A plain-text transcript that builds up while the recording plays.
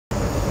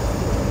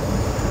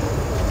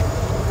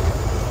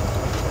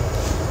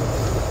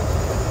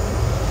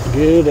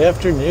Good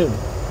afternoon.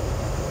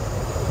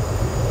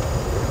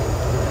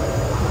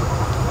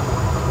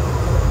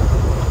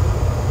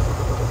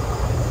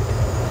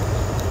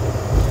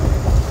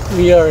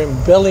 We are in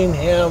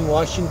Bellingham,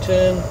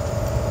 Washington.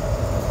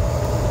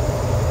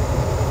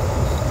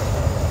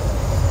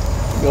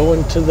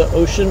 Going to the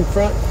ocean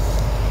front.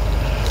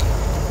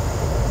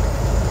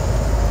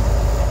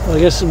 Well, I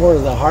guess more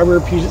of the harbor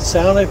Puget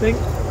Sound, I think.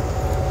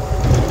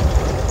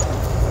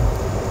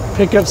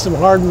 Pick up some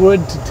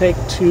hardwood to take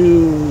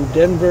to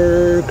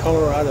Denver,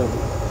 Colorado.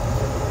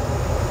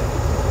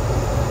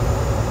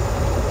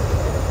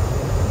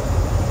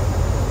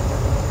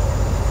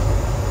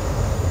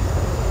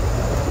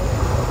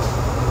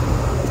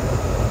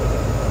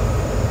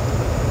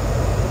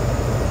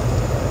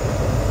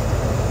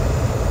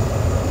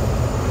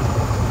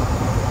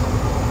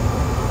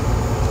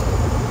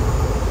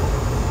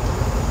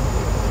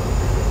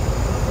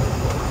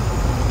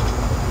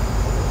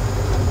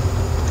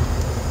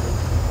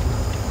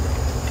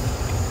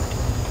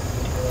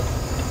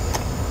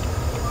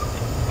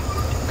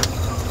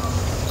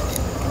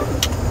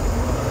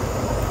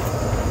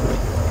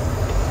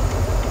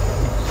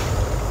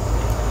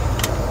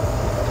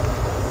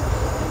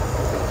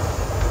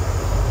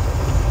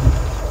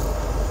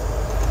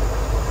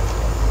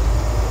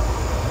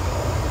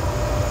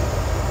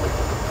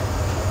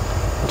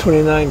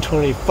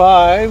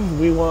 $29.25.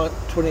 We want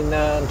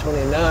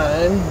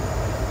 $29.29.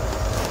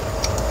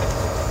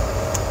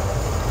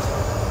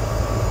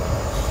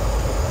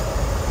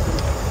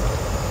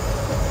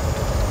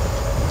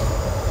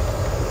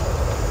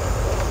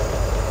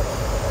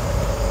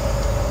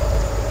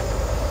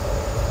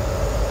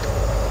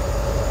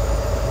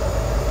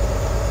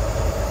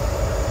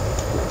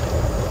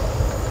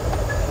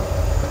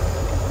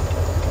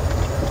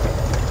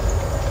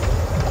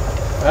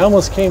 I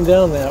almost came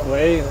down that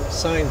way, and the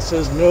sign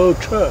says no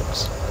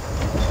trucks.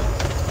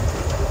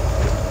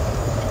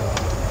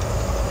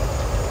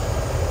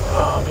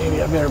 Oh,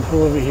 maybe I better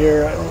pull over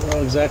here. I don't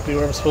know exactly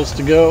where I'm supposed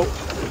to go.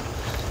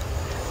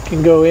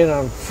 Can go in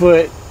on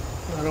foot.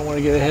 I don't want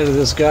to get ahead of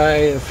this guy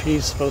if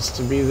he's supposed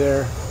to be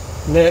there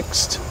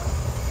next.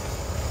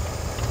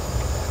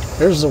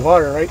 There's the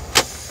water right in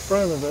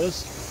front of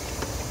us.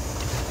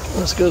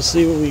 Let's go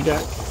see what we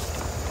got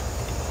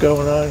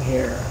going on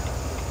here.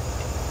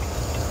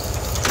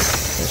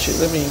 Actually,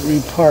 let me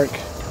repark.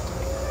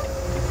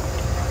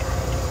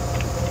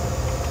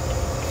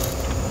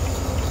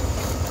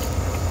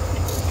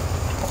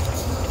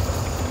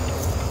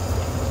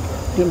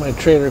 Get my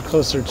trailer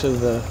closer to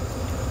the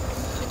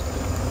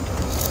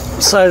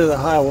side of the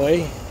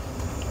highway.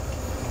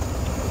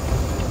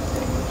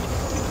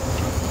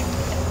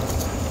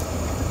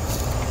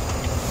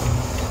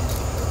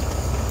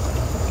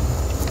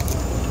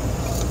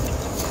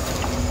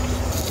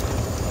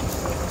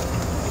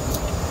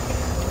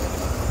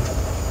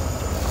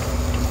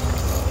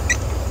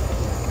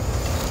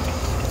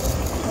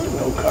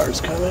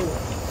 Cars coming.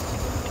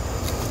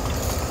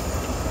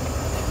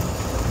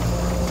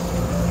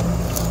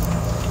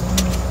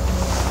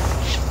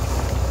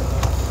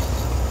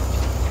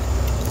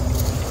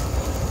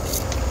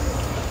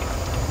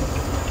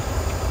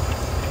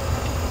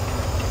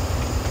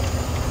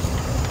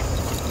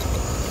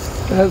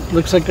 That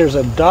looks like there's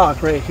a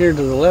dock right here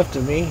to the left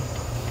of me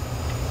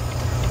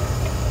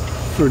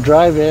for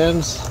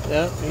drive-ins.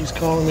 Yeah, he's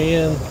calling me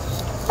in.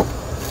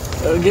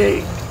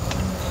 Okay.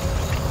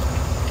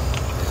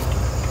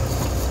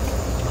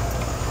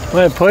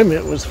 My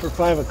appointment was for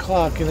 5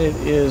 o'clock and it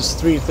is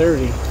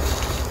 3:30.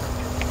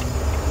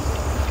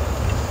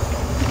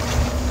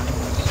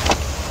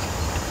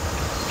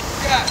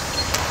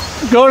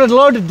 Going to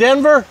load to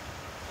Denver?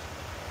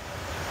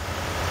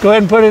 Go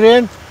ahead and put it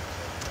in.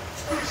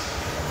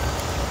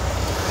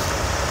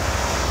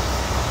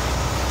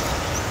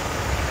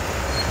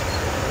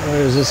 What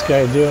is this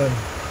guy doing?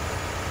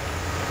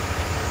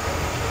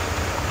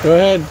 Go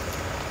ahead.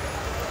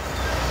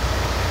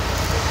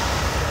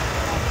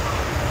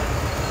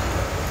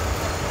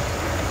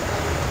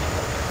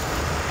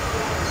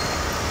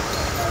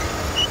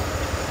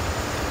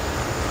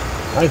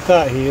 I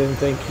thought he didn't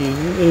think he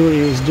knew what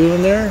he was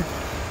doing there.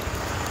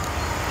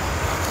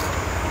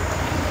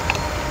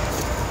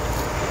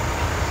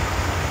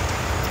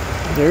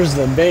 There's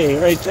the bay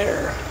right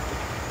there.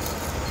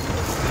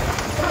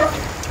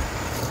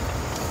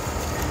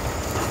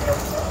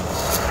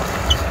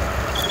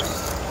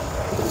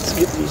 Let's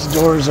get these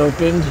doors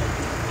opened.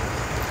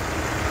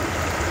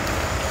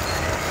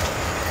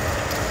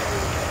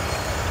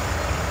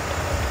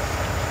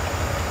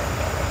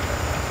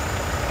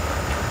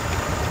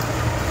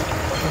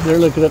 They're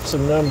looking up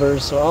some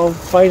numbers, so I'll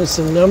find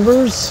some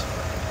numbers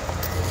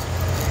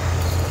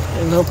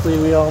and hopefully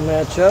we all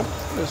match up.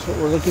 That's what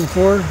we're looking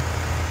for.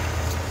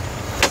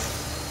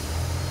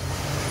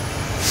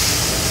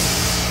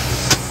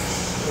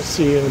 We'll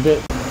see you in a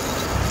bit.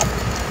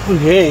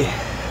 Okay,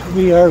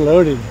 we are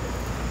loaded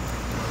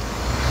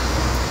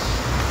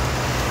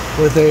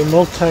with a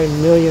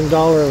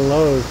multi-million-dollar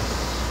load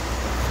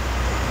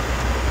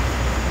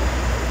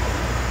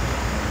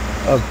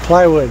of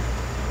plywood.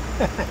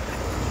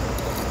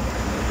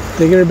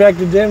 Taking her back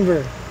to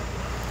Denver.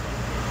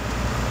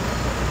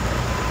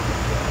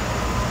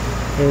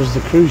 There's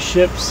the cruise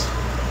ships.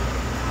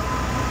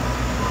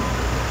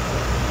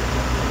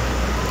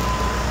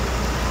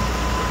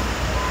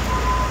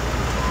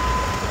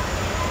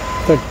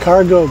 The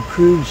cargo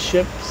cruise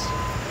ships.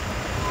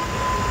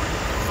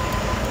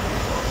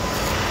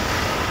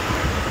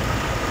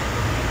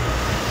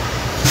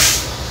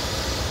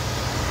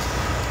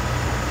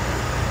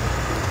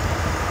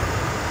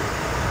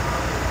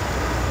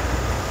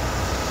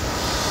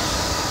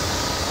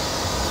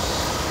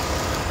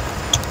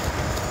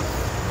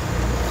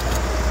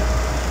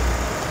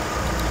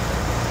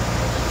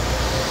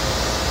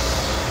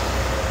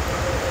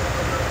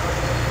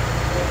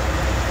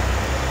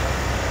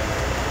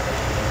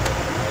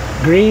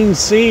 Green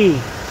Sea,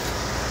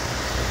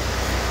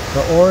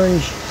 the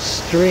orange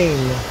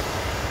stream.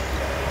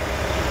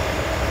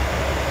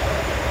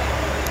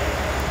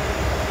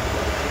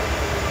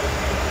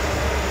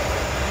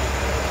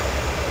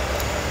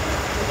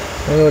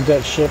 I don't know what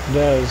that ship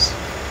does.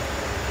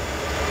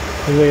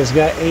 Looks like it's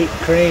got 8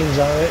 cranes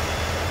on it.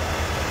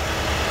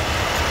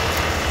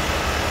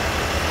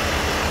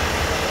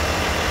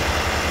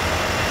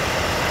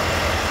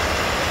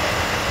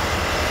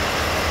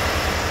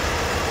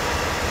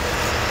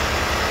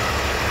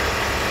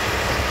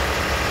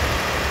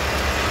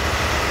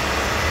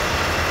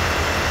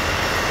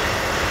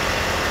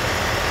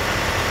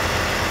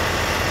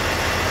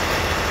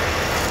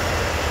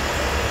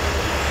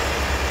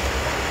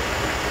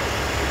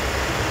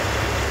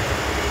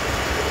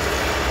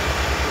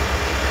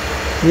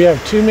 We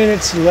have 2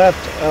 minutes left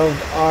of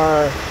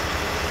our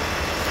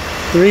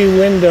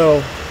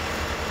 3-hour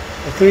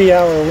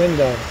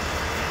window.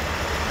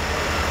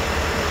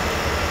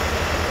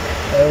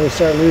 And we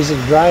start losing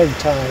drive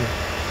time.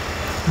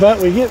 But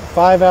we get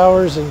 5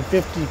 hours and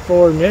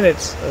 54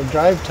 minutes of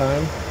drive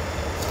time.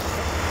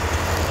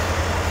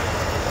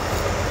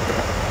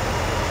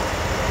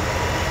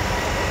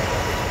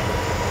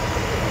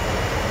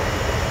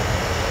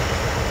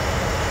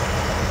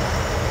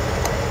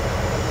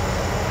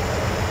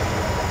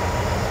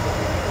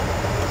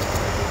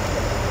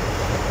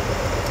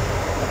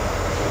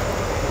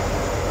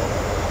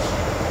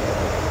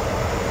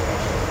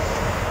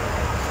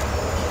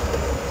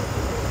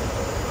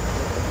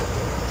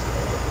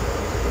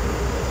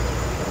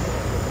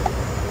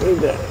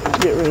 Need to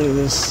get rid of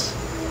this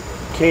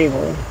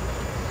cable.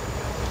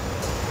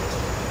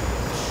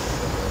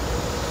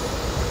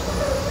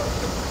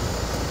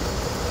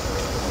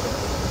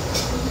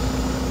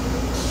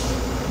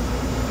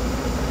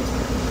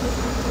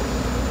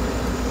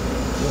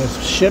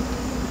 Let's ship.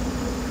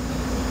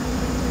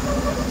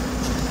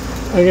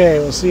 Okay,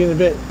 we'll see you in a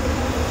bit.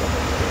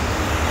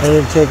 That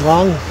didn't take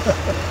long.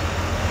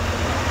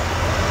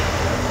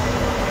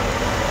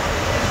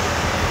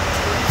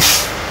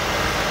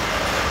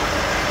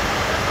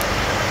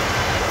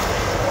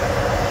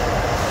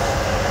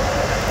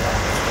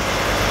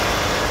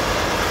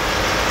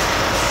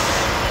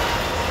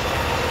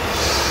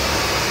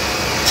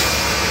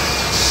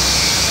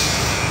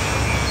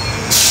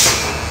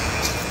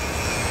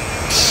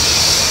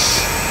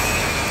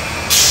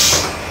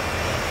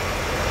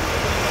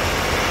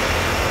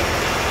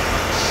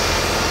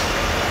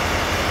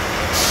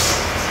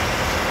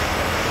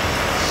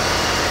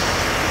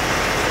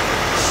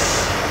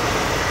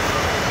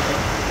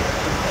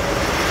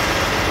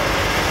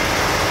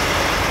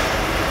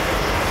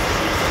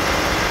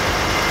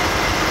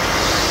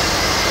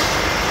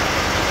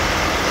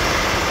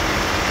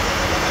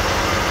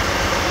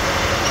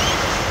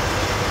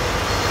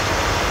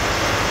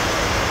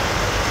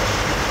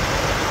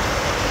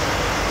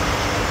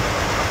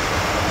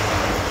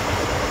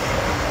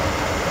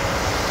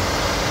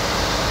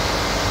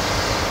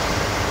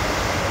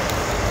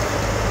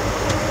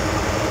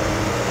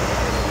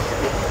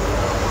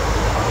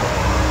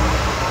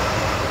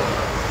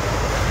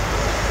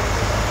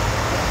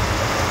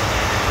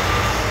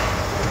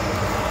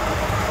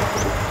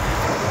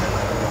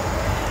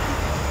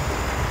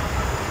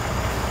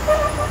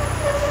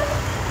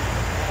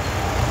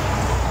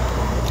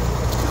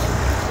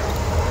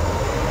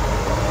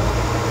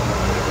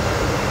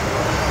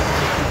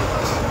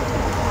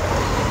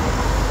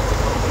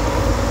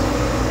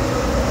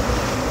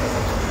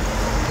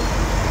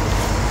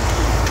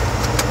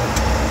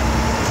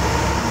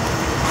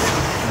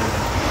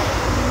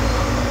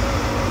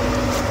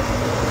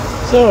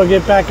 So we'll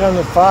get back on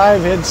the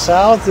 5, head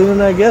south, and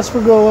then I guess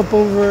we'll go up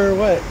over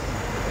what?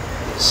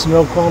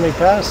 Snoqualmie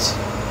Pass.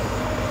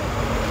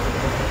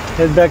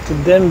 Head back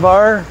to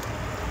Denver.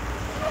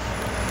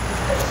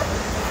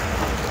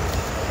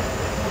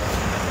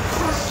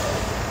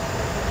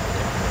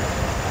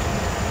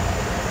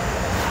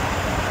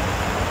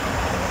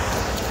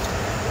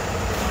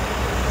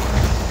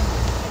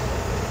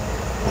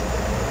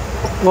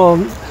 Well,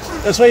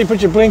 that's why you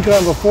put your blinker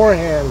on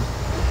beforehand.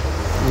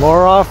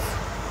 More off.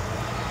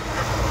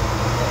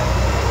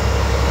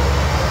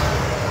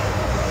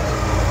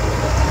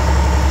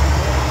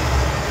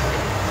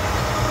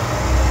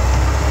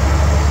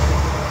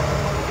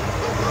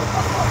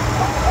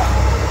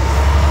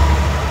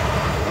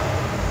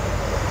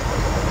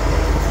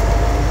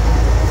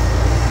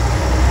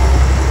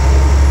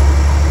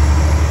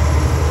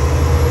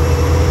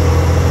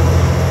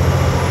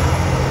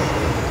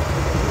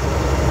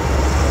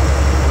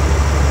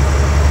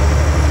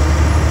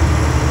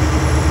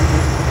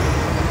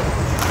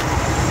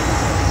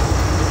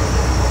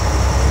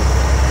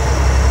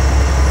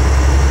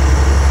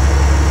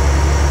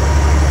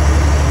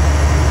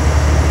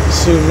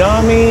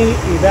 tsunami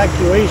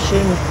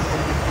evacuation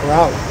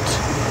route.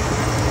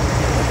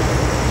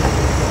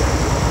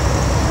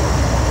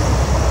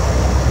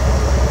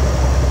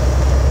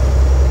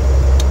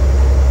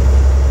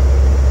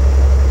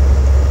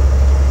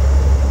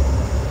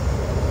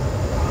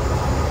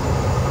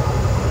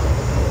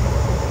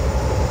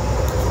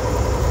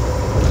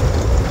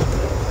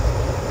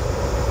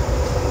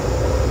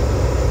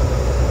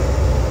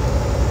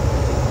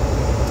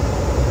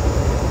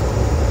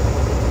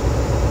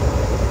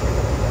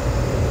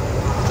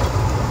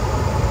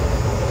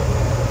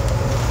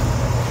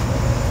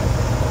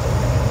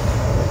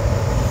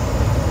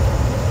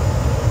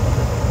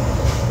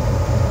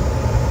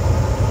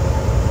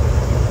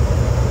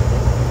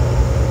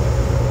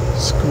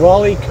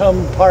 Snoqualmie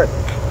Park.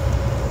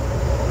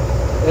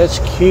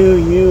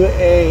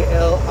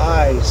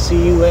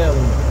 Squalicum.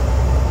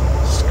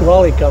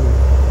 Squalicum.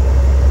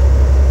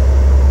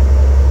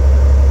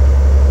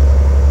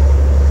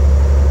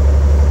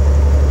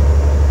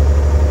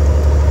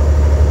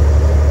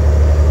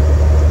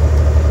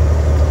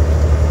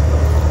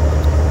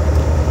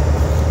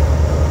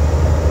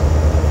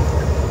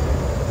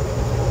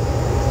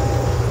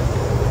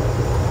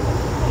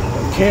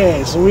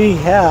 Okay, so we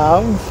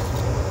have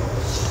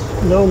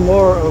no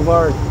more of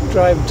our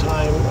drive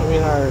time. I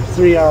mean, our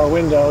 3-hour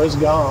window is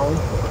gone,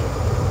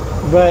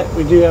 but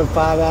we do have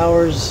 5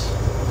 hours,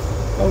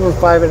 over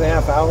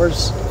 5.5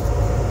 hours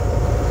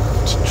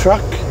to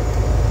truck.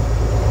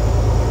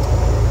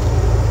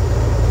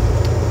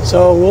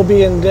 So we'll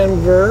be in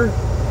Denver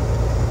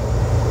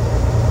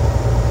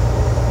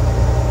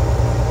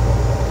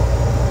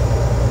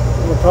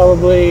we're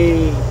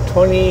probably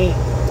 21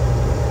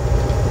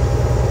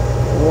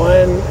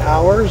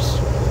 hours,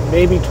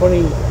 maybe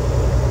 21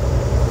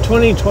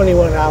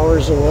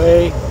 hours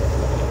away.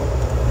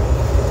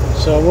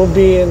 So we'll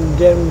be in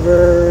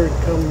Denver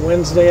come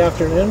Wednesday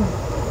afternoon.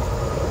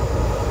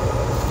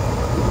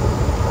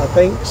 I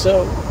think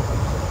so.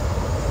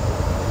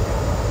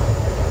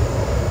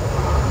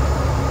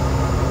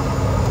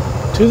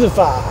 To the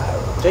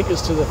 5. Take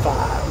us to the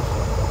 5.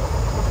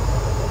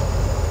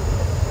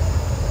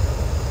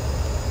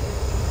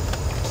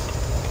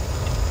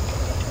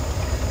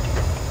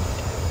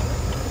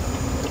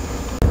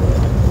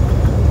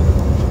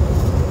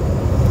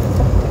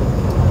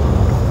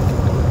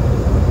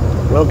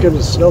 Welcome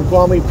to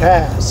Snoqualmie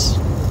Pass.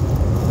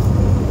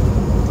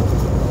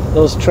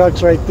 Those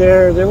trucks right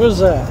there, there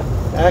was a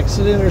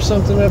accident or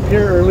something up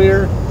here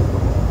earlier.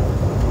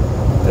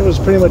 It was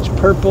pretty much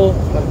purple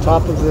on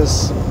top of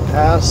this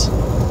pass.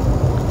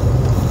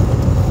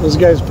 Those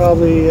guys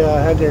probably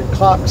had their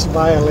clocks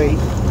violate.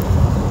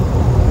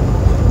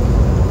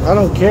 I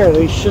don't care,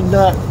 they should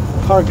not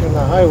park on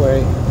the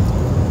highway.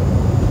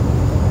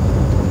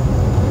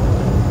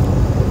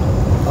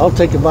 I'll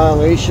take a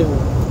violation,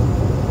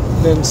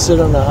 then sit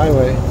on the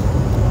highway.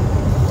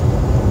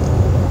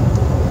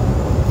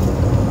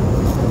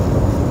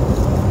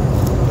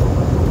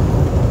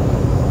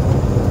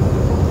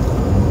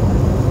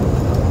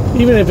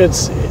 Even if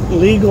it's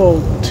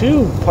legal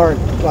to park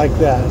like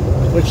that,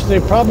 which they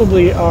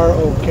probably are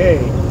okay,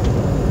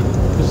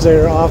 because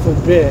they're off a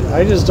bit.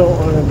 I just don't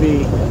want to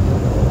be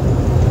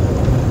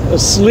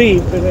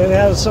asleep and then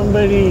have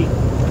somebody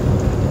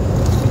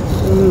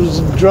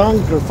who's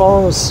drunk or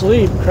falling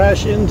asleep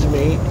crash into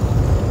me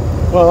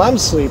while I'm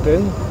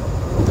sleeping,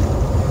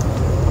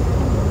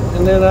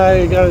 and then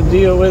I got to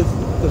deal with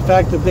the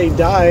fact that they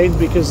died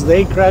because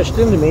they crashed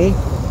into me.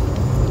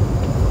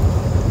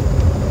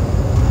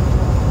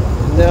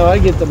 Now I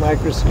get the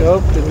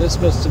microscope, and this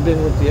must have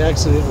been what the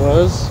accident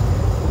was.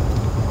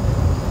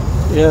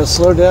 Yeah,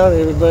 slow down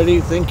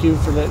everybody. Thank you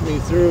for letting me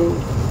through.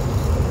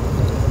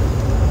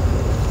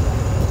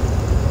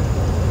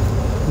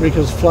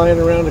 Rico's flying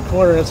around the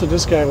corner. That's what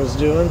this guy was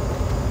doing.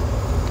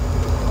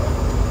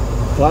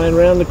 Flying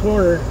around the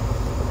corner.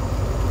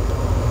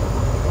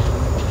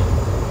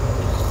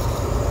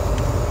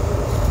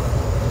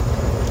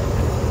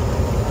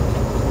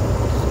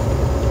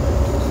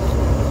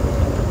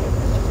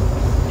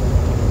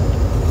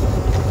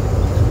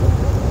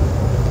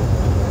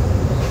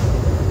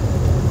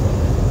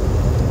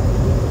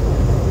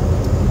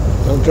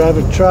 Don't drive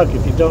a truck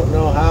if you don't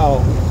know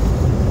how.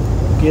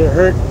 Get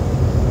hurt.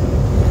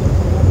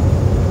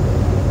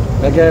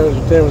 That guy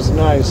there was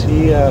nice.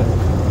 He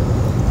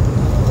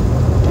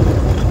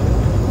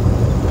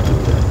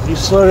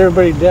slowed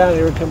everybody down.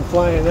 They were come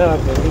flying up,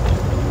 and he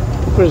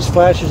put his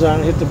flashers on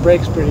and hit the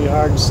brakes pretty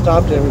hard and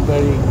stopped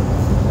everybody.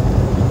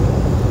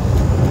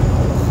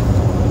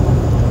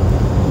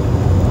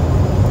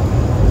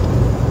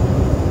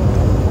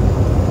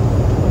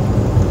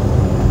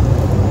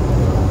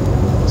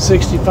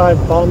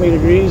 .65 balmy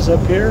degrees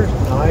up here.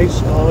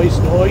 Nice, nice,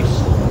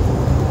 nice.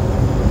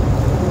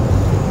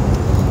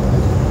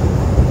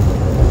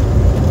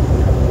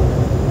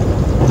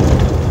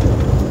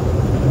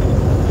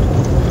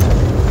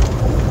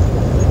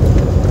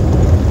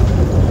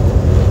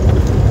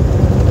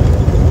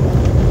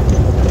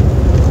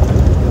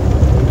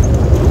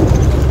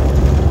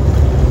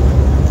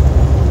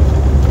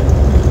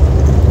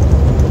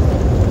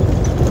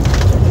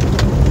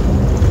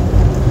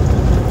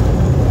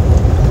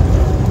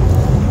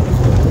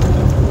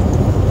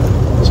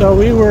 So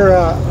we were,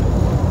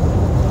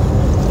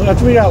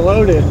 after we got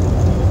loaded,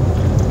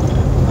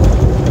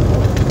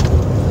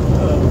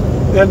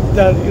 that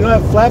you know,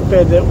 that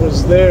flatbed that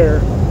was there,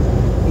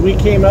 we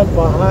came up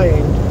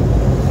behind.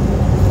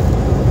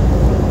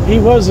 He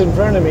was in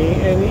front of me,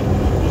 and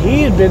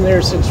he had been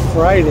there since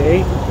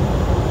Friday.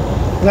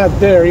 Not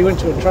there, he went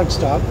to a truck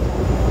stop.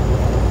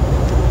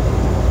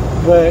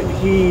 But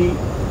he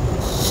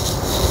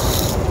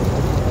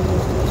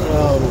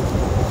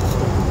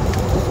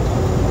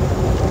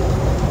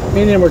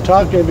me and him were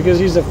talking because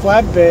he's a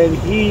flatbed.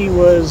 He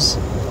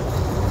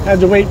had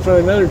to wait for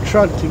another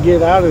truck to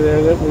get out of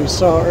there that we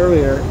saw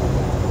earlier.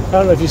 I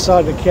don't know if you saw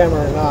it in the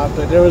camera or not,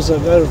 but there was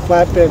another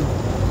flatbed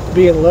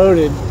being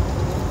loaded.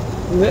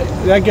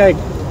 That guy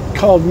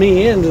called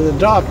me into the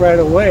dock right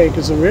away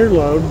because the rear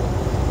load,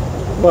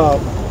 well,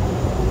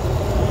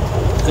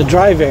 the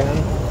dry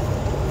van,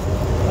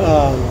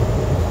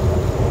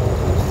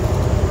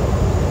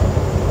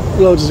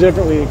 loads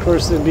differently, of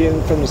course, than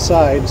being from the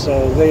side,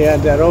 so they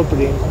had that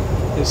opening.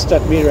 It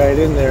stuck me right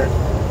in there.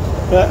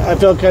 But I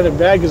felt kind of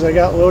bad because I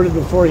got loaded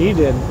before he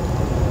did.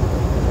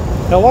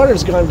 Now,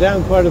 water's gone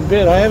down quite a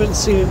bit. I haven't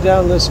seen it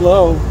down this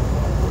low.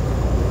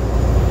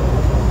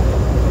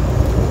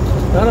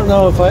 I don't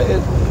know if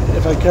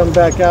I come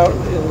back out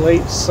in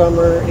late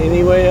summer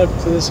anyway up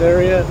to this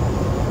area.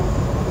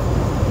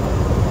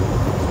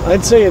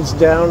 I'd say it's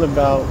down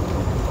about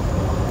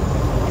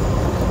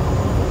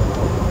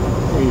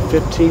maybe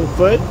 15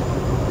 foot.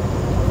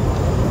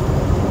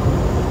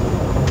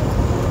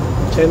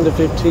 10 to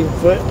 15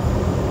 foot.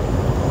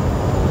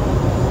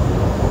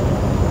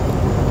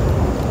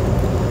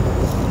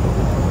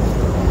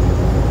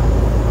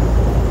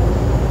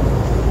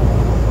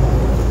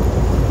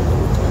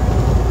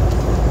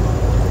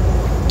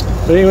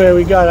 But anyway,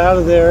 we got out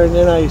of there, and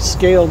then I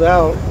scaled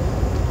out.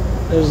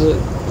 You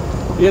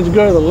had to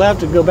go to the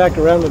left and go back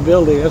around the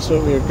building. That's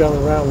what we were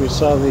going around. We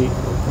saw the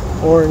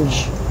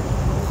orange,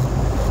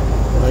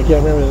 I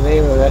can't remember the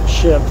name of that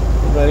ship,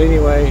 but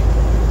anyway,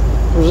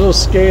 there was a little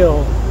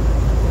scale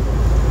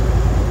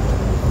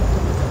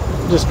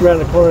just around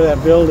the corner of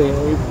that building.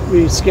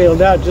 We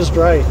scaled out just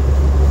right.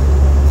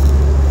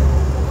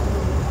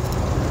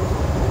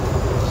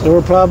 So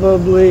we're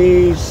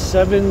probably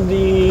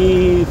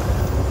 70, let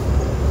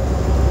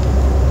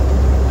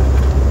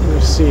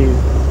me see,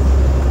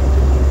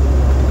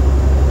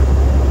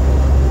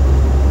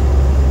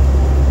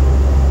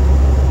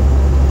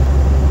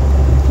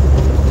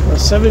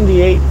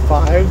 78.5,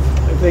 I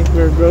think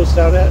we're grossed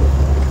out at.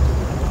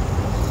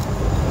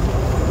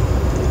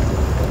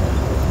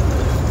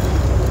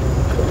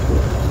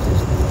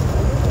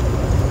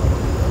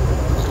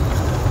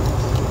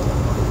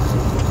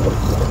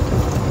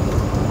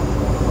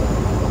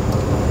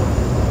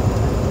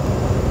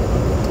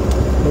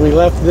 We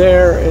left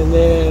there, and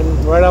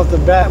then right off the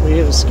bat we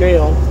hit a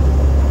scale.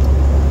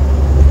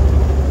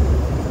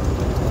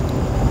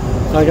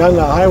 Like on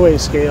the highway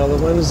scale, the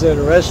ones that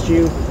arrest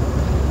you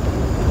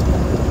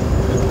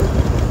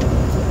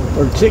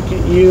or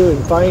ticket you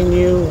and fine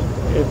you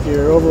if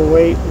you're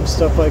overweight and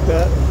stuff like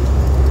that.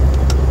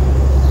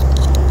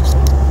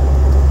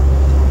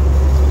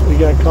 We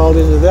got called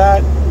into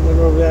that, went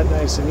over that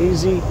nice and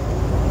easy,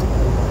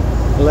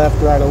 left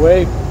right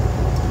away.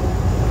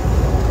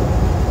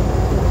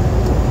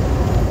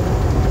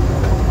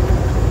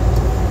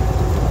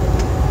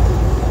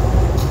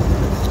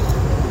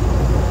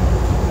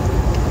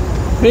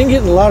 Been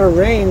getting a lot of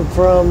rain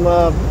from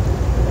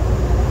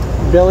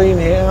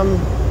Bellingham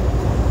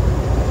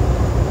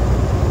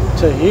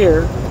to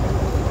here.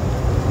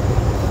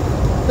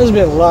 There's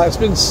been a lot. It's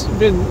been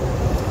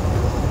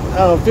I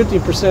don't know,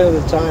 50% of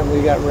the time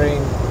we got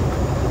rain,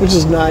 which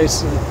is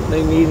nice, and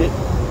they need it.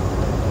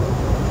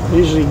 They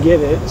usually get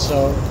it,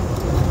 so.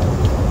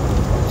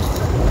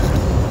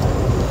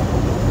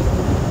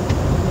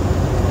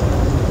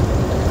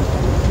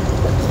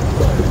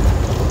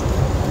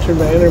 Turned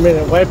my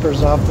intermittent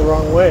wipers off the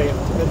wrong way. I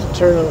had to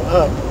turn them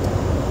up.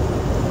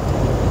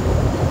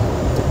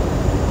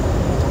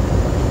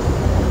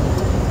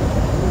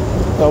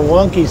 The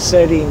wonky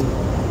setting,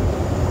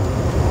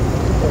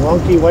 the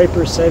wonky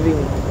wiper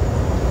setting.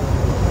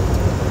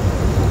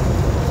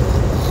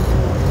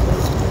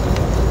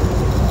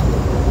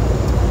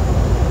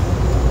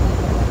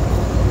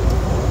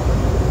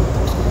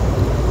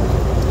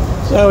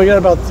 So we got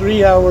about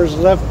 3 hours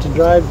left to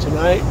drive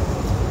tonight.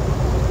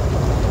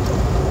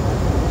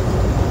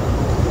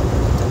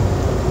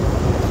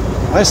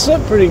 I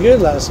slept pretty good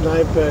last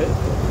night, but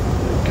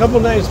a couple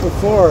nights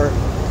before,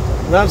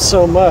 not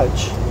so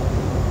much.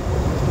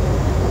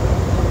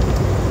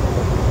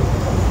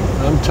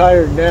 I'm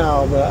tired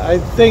now, but I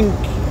think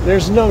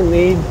there's no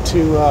need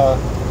to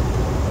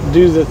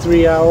do the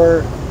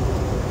 3-hour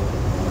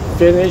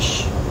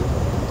finish.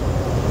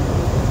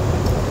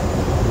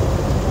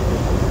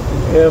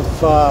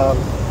 If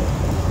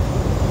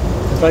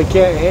I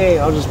can't hang,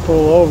 I'll just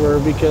pull over,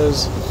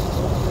 because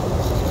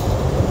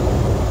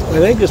I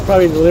think this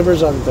probably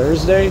delivers on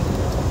Thursday.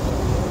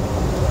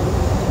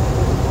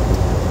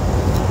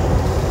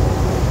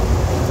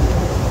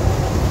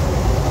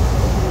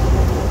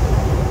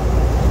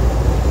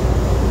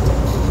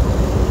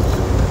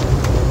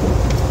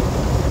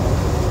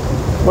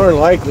 More than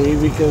likely,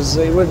 because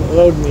they wouldn't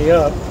load me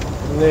up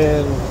and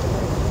then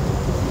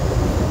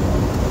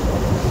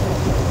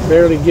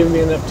barely give me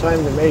enough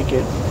time to make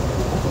it.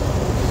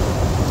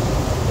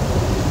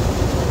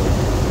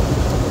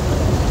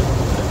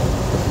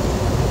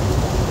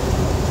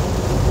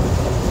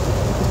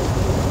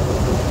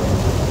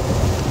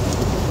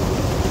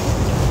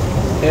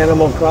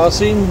 Animal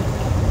Crossing.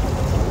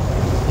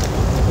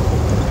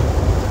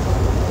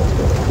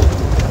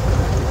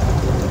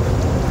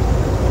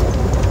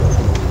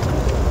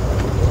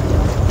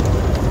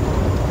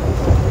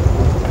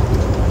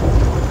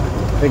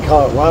 They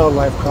call it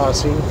Wildlife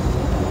Crossing.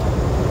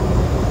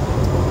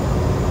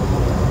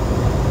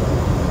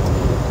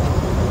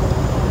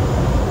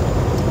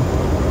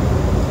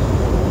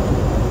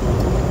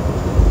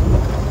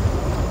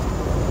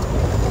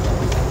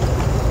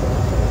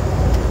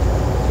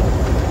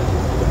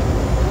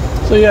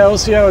 So yeah, we'll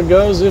see how it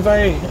goes. If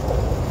I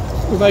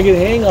can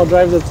hang, I'll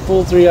drive the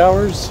full 3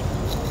 hours.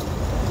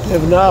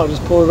 If not, I'll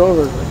just pull it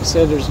over. Like I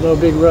said, there's no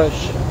big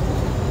rush.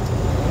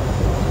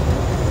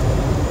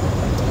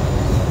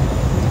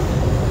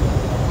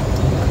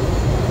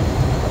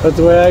 But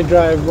the way I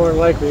drive, more than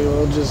likely,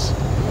 we'll just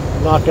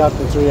knock out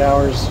the 3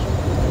 hours.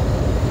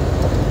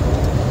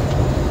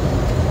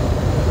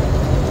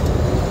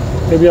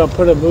 Maybe I'll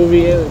put a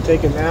movie in and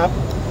take a nap.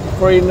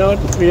 Before you know it,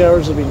 the 3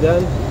 hours will be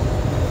done.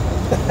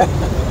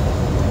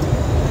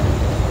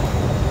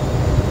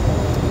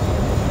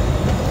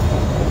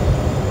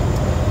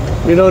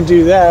 We don't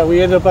do that.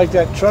 We end up like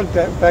that truck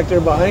that back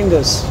there behind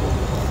us.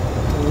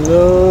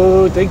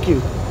 No, thank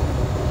you.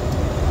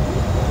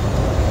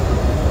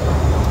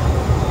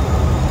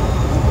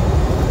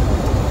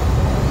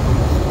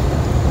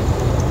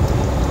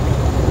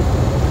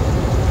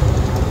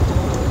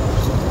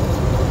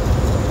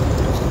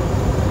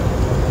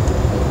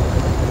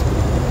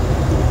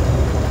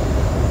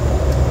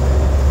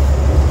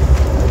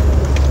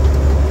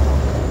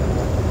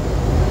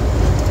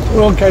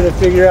 We'll kind of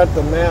figure out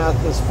the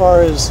math as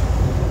far as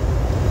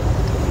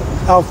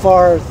how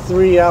far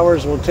 3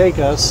 hours will take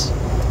us,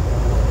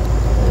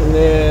 and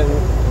then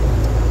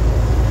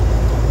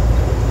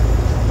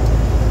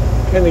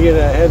kind of get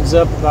a heads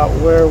up about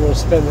where we'll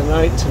spend the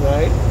night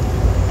tonight.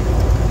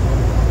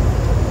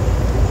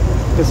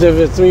 Because if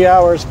the 3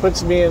 hours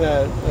puts me in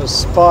a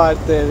spot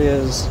that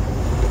is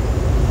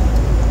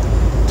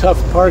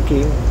tough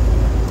parking,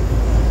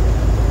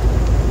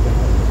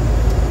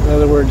 in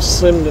other words,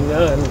 slim to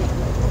none,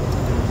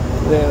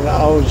 then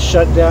I'll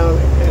shut down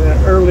in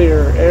an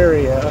earlier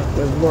area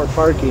with more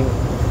parking.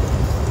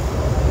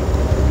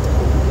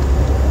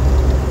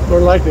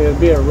 More likely it'll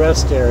be a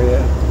rest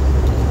area.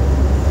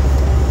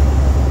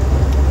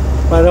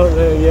 If I don't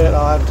know yet,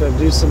 I'll have to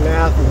do some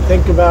math and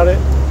think about it.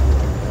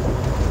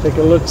 Take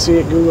a look, see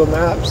at Google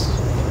Maps.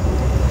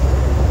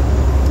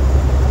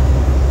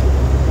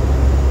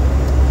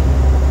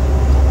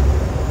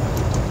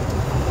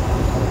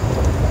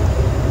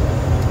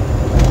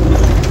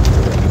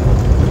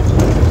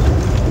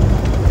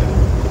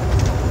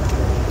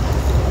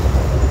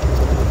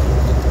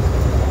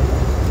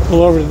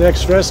 Pull over to the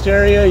next rest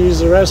area, use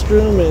the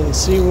restroom, and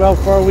see how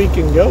far we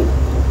can go.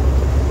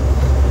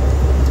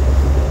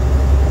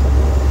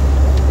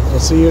 I'll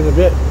see you in a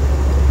bit.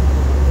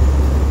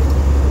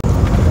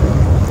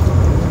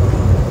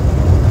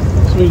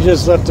 So we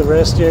just left the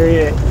rest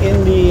area at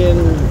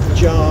Indian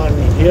John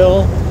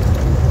Hill.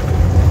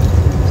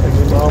 It's like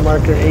the mile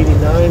marker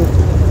 89.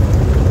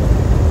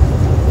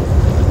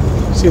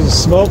 See the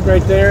smoke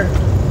right there?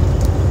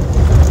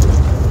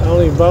 The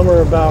only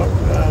bummer about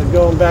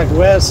going back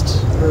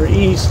west or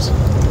east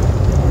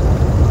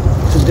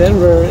to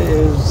Denver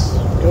is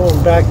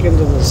going back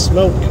into the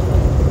smoke.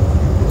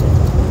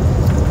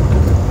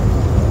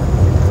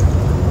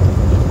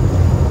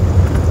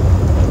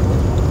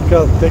 Look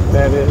how thick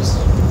that is.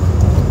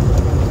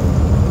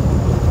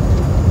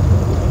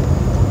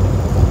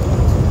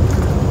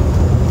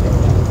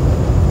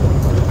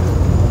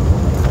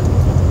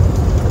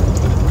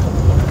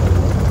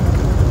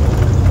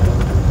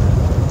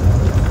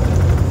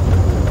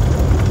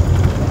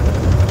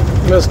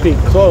 Must be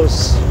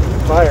close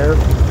fire.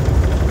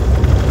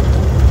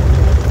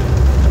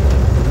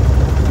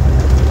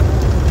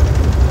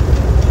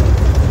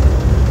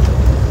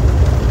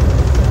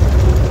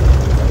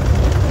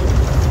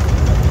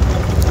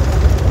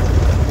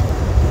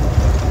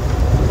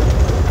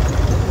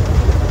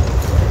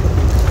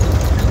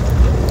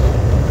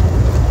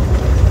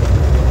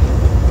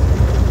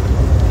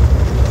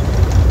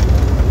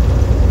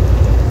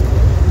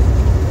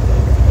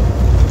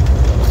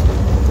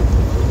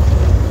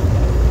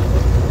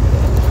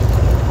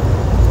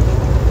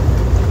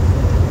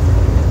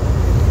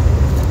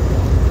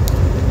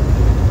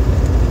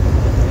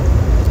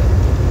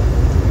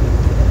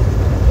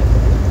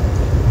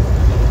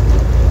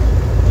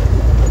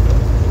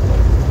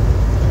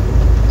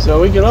 So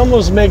we can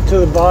almost make to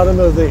the bottom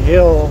of the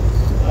hill,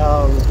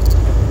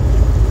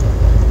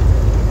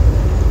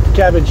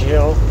 Cabbage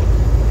Hill.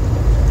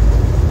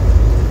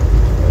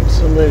 Like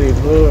somebody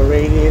blew a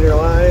radiator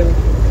line.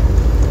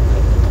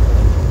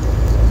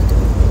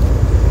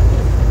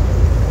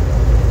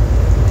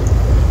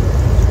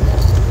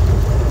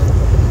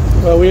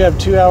 we have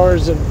 2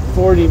 hours and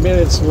 40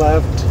 minutes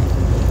left.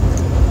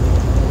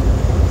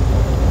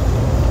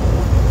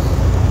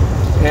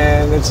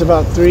 And it's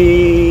about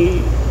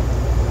 3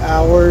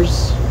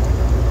 hours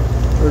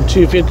or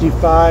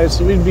 2:55,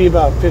 so we'd be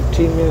about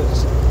 15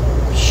 minutes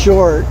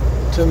short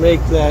to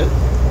make that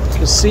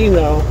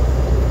casino.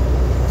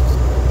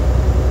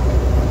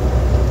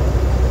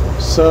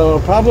 So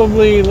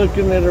probably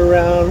looking at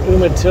around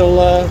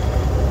Umatilla.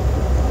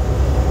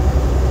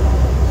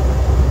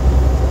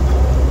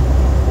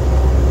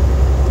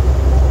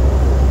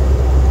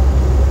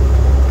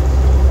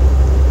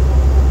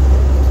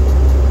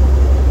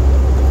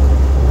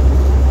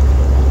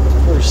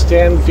 Or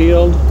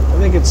Stanfield. I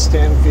think it's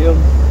Stanfield.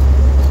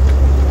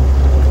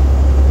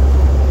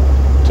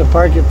 To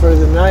park it for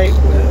the night.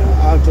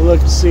 I'll have to look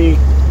to see if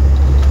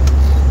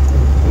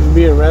it'll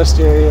be a rest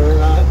area or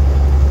not.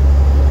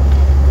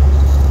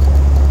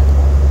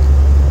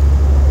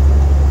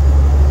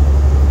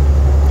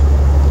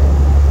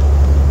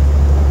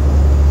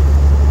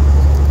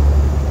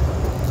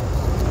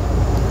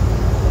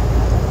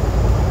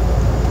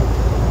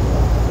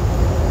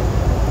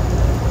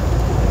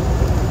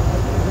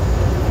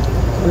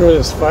 I wonder where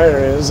this fire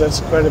is. That's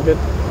quite a bit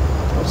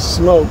of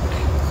smoke.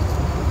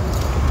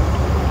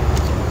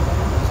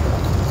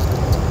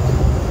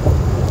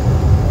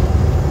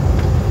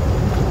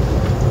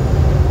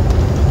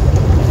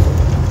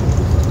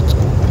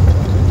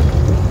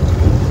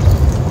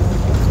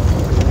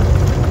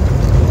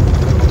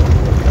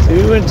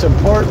 We went to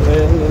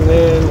Portland and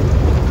then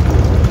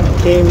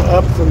came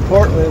up from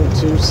Portland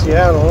to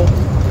Seattle.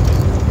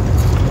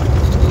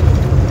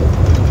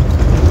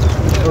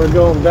 And we're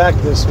going back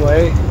this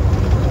way.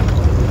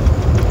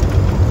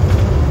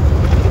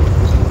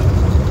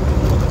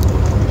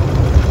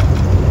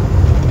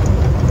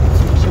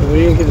 So we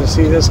didn't get to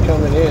see this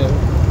coming in.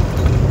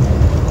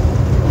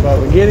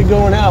 But we get it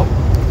going out.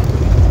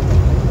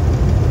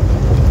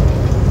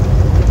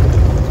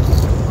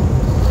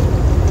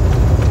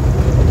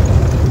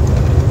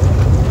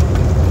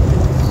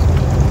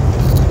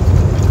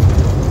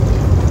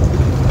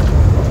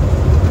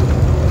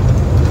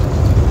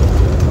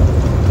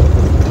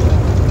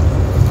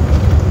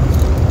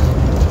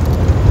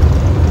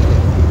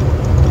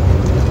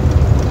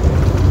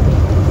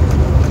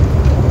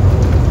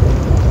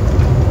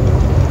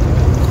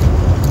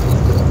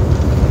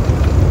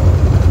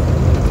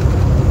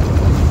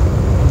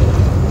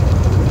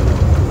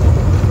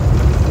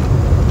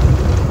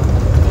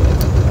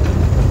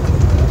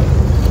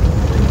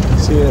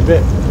 See you in a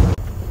bit.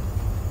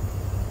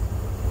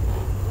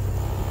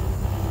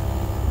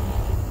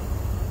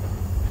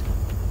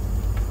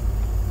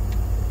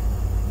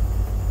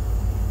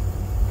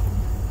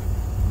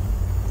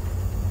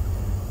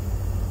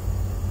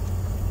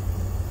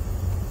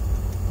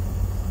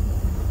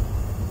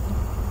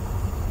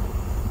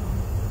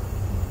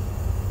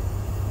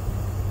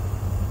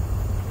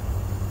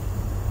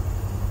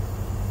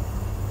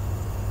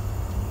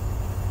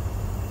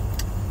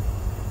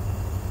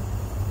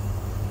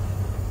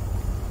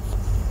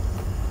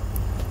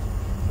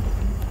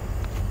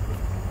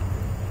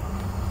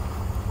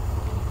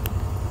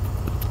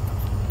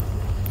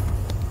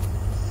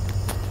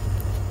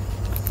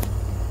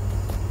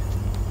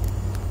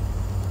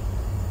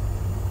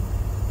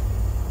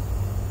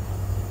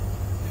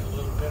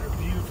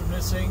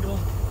 This angle.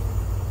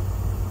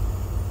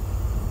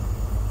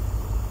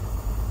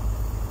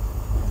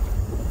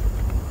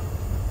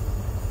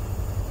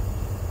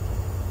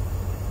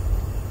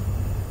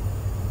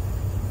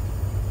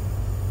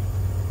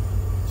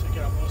 Check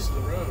out most of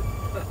the road.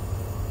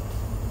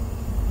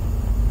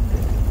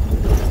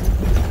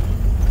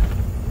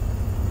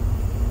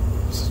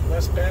 This is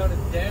westbound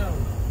and down.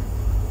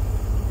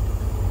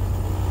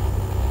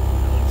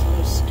 It's a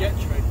little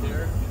sketch right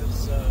there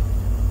because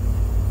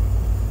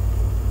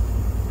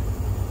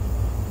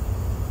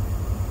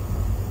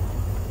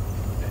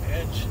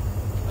edge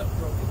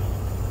broken off.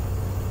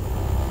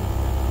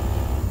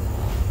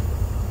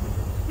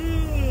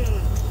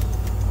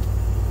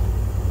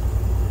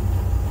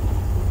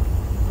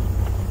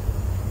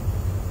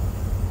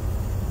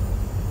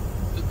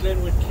 The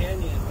Glenwood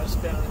Canyon,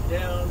 westbound and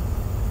down.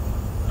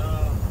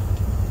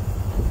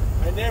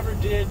 I never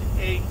did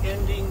a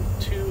ending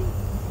to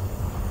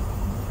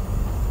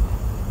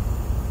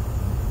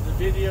the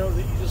video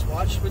that you just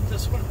watched with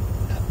this one.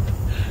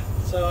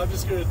 So I'm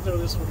just going to throw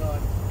this one on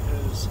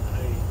because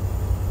I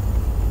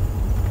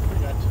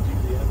forgot to do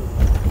the other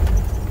one.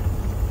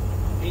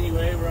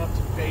 Anyway, we're off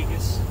to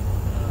Vegas.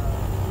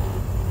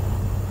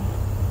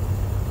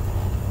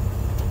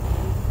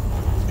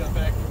 Just got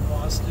back from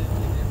Boston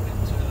and then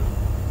went to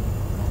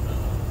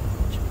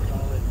what you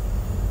call it,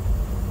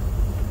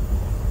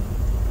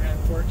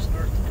 Grand Forks,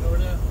 North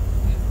Dakota,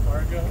 and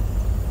Fargo,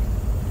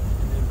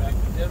 and then back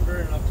to Denver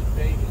and off to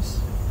Vegas.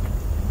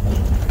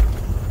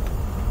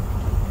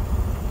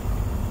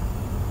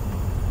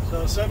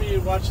 So some of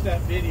you watched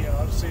that video.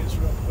 I'll just say this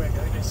real quick.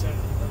 I think I said it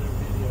in another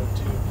video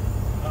too.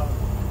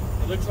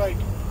 It looks like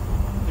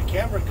the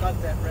camera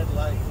caught that red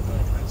light, but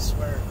I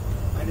swear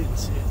I didn't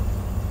see it.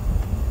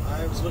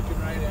 I was looking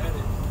right at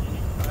it.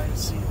 I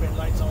see red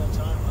lights all the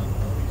time. I'm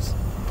always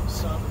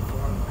stopping for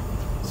them.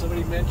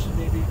 Somebody mentioned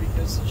maybe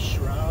because the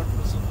shroud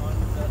wasn't on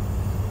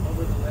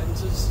over the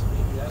lenses.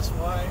 Maybe that's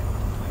why.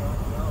 I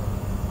don't know.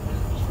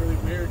 It was really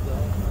weird though.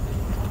 I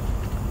mean,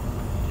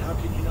 how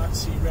can you not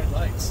see red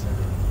lights?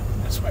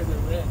 That's why they're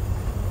red.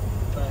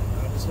 But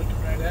I was looking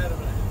right at them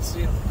and I didn't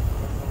see them. I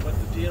don't know what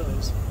the deal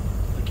is.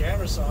 The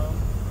camera saw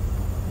them.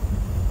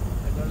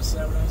 I noticed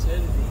that when I was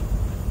editing.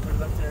 I put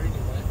it up there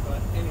anyway.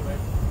 But anyway,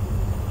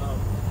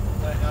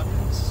 that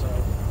happens. So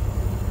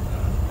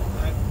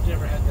I've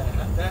never had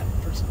that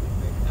personally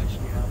thing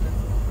actually happen.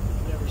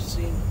 I've never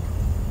seen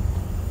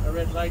a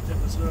red light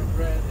that was glowing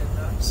red and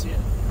not see it.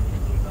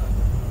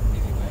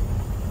 Anyway,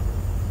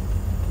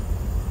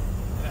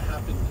 that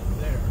happened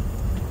there.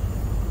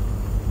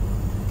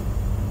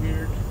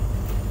 Weird,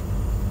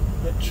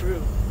 but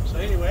true. So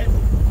anyway,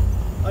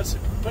 let's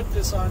put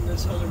this on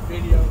this other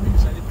video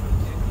because I didn't put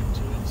an ending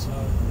to it, so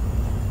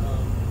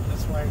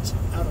that's why it's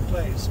out of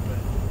place. But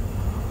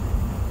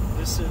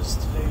this is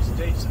today's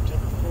date,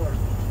 September 4th.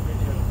 The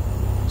video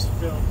was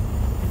filmed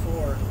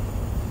before,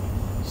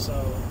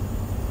 so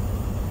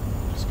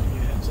just give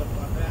you a heads up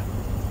on that.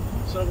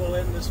 So we'll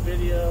end this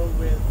video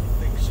with